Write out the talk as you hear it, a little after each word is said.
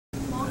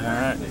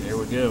Alright, here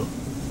we go.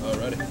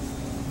 Alrighty.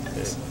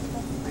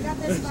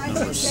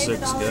 Number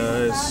 6,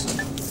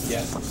 guys.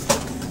 Yeah.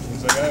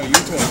 Looks like I owe you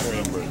 24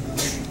 number.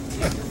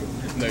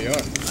 No, you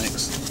are.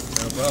 Thanks.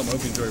 No problem.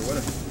 Hope you enjoy your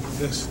winter.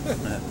 Yes.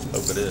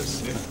 Hope it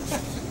is.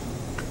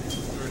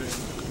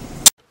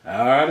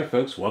 Alrighty,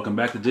 folks. Welcome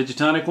back to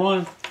Digitonic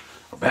 1.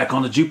 We're back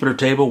on the Jupiter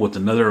table with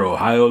another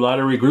Ohio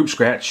Lottery group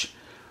scratch.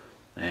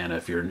 And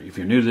if you're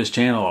new to this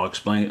channel, I'll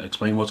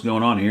explain what's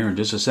going on here in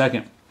just a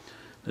second.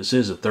 This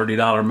is a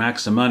 $30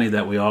 max of money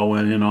that we all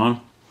went in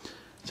on.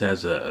 It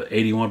has a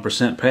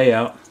 81%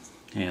 payout,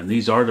 and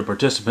these are the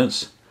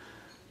participants: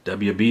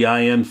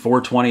 WBIN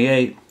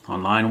 428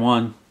 on line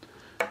 1,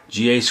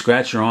 GA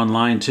Scratcher on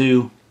line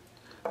 2,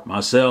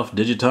 myself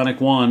Digitonic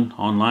 1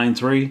 on line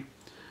 3,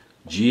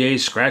 GA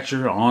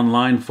Scratcher on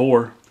line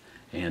 4,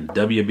 and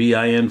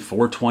WBIN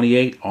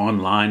 428 on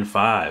line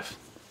 5.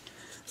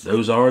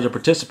 Those are the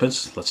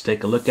participants. Let's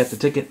take a look at the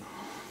ticket.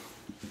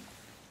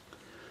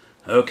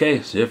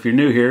 Okay, so if you're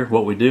new here,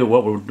 what we do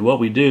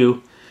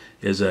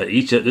is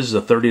this is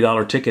a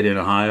 $30 ticket in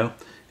Ohio,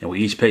 and we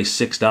each pay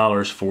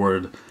 $6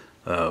 for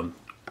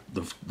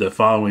the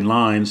following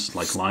lines,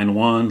 like line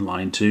 1,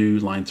 line 2,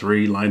 line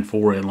 3, line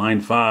 4, and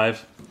line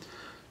 5,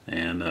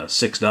 and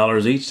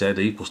 $6 each. That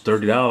equals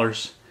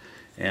 $30.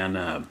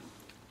 And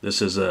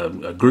this is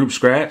a group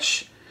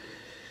scratch.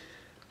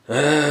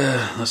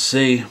 Let's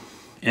see,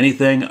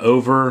 anything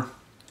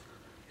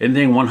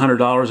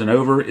 $100 and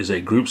over is a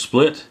group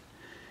split.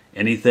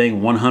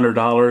 Anything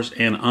 $100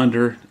 and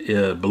under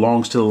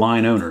belongs to the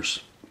line owners.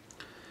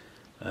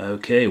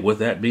 Okay, with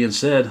that being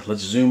said,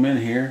 let's zoom in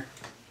here.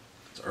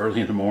 It's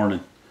early in the morning.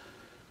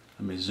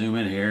 Let me zoom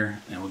in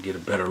here and we'll get a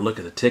better look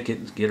at the ticket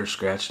and get her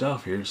scratched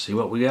off here to see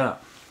what we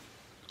got.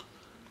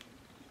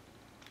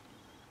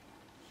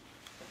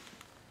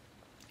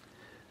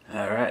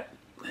 Alright,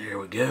 there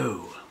we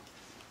go.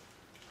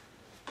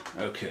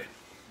 Okay,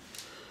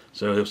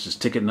 so this is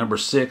ticket number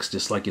 6,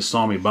 just like you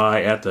saw me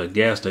buy at the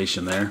gas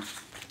station there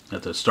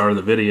at the start of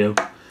the video.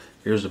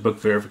 Here's the book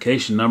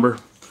verification number.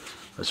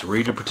 Let's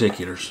read the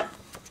particulars.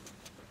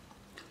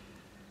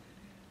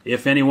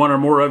 If any one or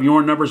more of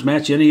your numbers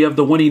match any of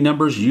the winning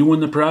numbers, you win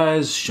the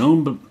prize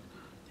shown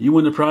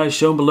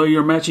below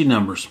your matching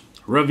numbers.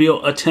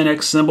 Reveal a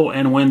 10x symbol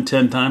and win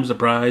 10 times the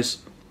prize.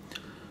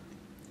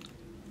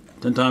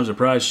 10 times the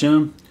prize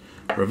shown.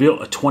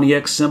 Reveal a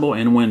 20x symbol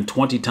and win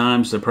 20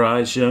 times the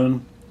prize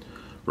shown.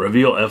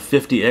 Reveal a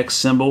 50x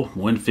symbol,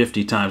 win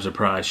 50 times the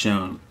prize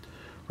shown.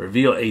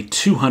 Reveal a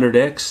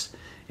 200x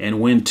and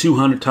win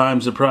 200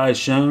 times the prize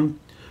shown.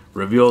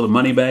 Reveal the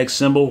money bag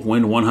symbol,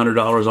 win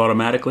 $100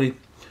 automatically.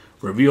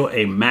 Reveal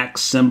a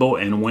max symbol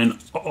and win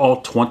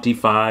all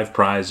 25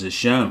 prizes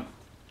shown.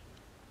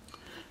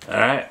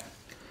 Alright,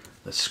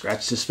 let's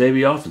scratch this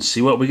baby off and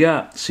see what we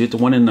got. See what the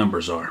winning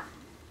numbers are.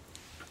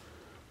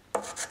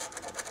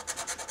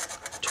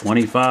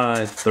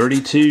 25,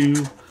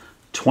 32,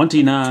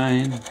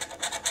 29,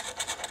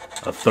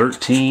 a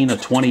 13, a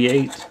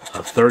 28,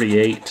 a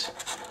 38,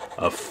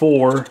 a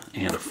 4,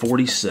 and a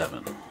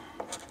 47.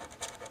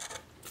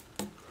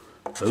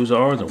 Those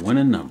are the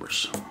winning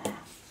numbers.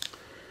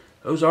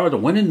 Those are the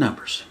winning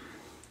numbers.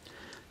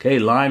 Okay,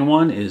 line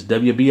 1 is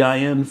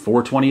WBIN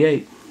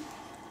 428.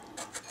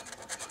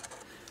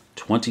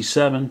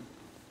 27.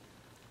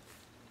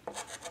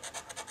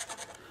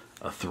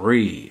 A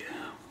 3.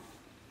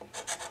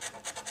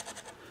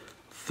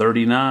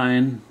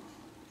 39.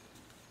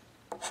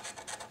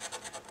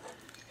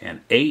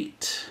 An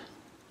 8.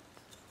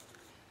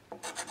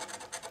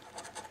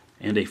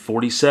 And a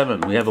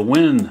 47. We have a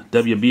win,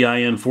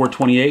 WBIN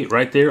 428,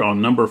 right there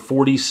on number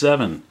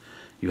 47.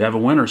 You have a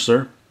winner,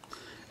 sir.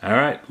 All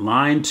right,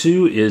 line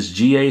 2 is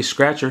GA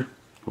Scratcher.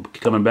 We'll be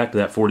coming back to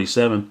that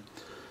 47.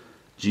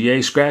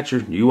 GA Scratcher,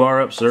 you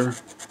are up, sir.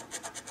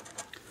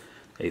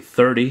 A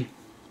 30.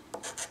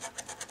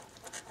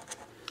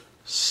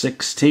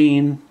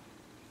 16.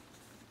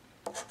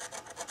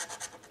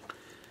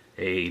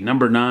 A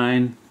number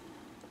 9.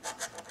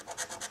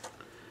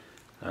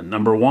 A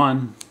number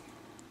 1.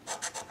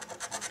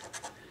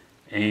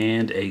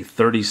 And a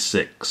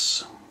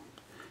 36.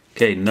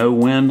 Okay, no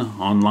win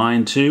on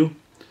line 2.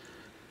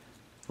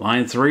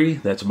 Line 3,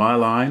 that's my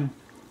line.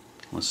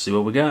 Let's see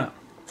what we got.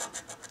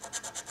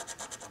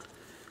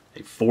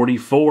 A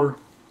 44.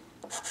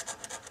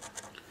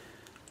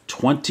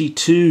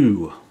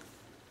 22.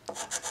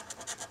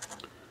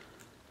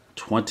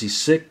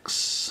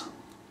 26.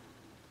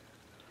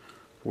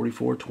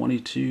 44,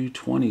 22,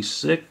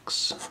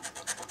 26.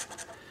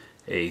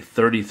 A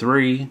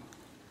 33.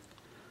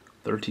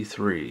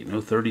 33, no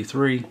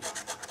 33,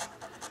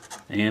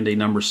 and a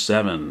number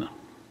 7,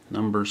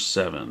 number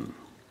 7,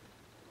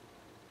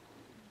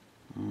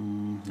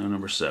 no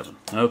number 7.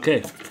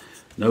 Okay,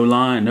 no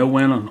line, no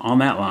win on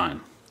that line.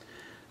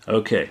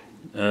 Okay,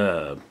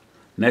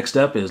 next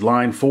up is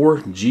line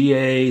 4,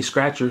 GA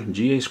Scratcher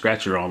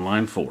on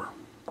line 4.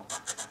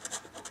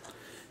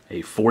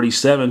 A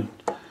 47.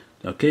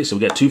 Okay, so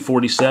we got two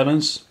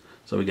 47s.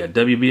 So we got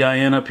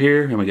WBIN up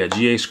here, and we got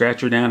GA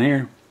Scratcher down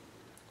here.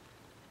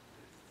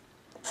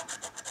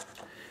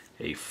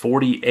 a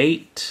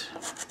 48,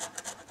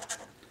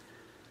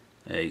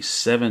 a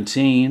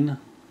 17,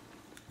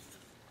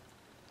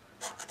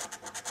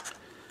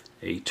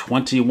 a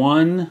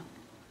 21,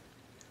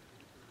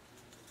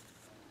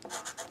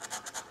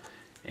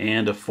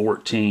 and a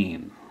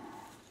 14.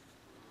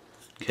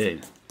 Okay,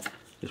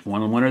 just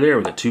one winner there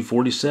with the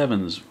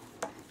 247s.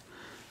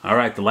 All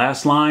right, the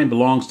last line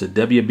belongs to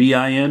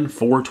WBIN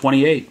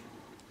 428.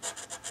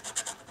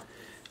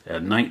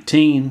 At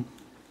 19,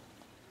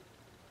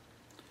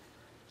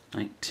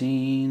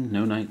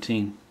 no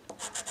 19,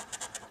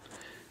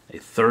 a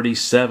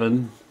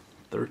 37,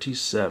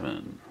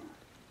 37,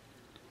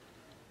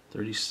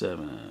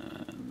 37,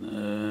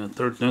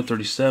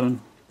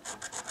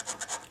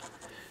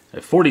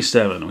 at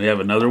 47, we have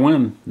another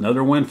win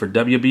for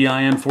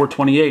WBIN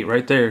 428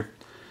 right there,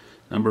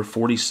 number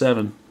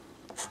 47.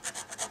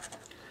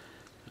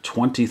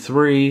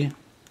 23,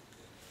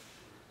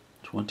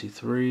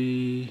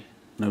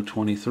 no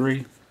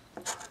 23,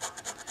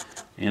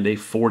 and a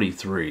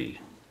 43,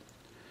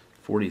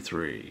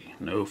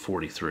 no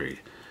 43.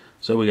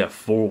 So we got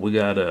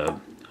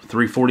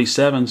three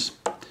 47s,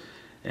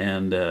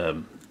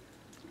 and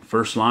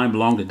first line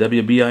belonged to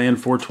WBIN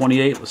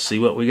 428. Let's see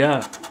what we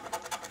got.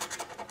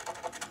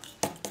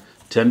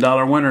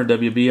 $10 winner,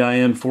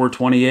 WBIN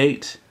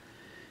 428,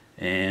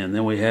 and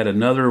then we had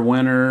another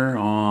winner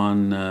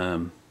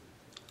on.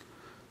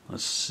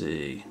 Let's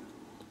see.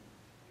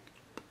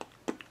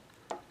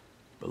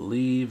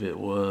 Believe it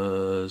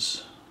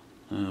was.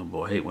 Oh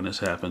boy, I hate when this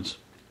happens.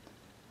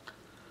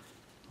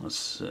 Let's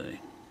see.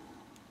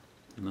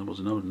 And that was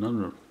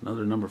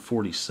another number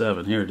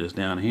 47. Here it is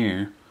down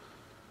here.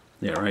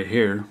 Yeah, right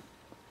here.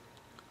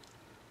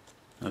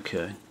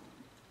 Okay.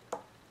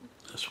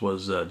 This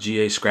was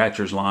GA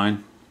Scratcher's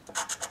line.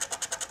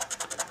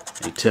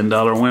 A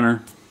 $10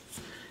 winner.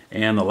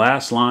 And the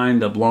last line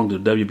that belonged to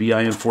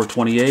WBIN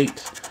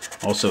 428.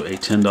 Also a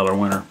 $10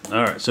 winner.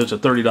 All right, so it's a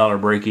 $30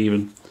 break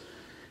even,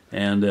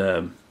 and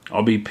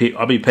I'll be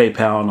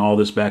PayPaling all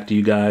this back to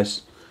you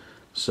guys.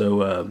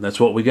 So that's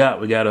what we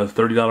got. We got a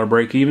 $30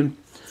 break even,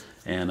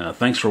 and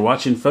thanks for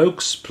watching,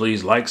 folks.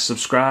 Please like,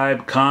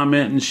 subscribe,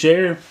 comment, and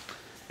share.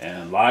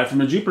 And live from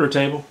the Jupiter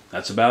table.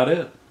 That's about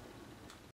it.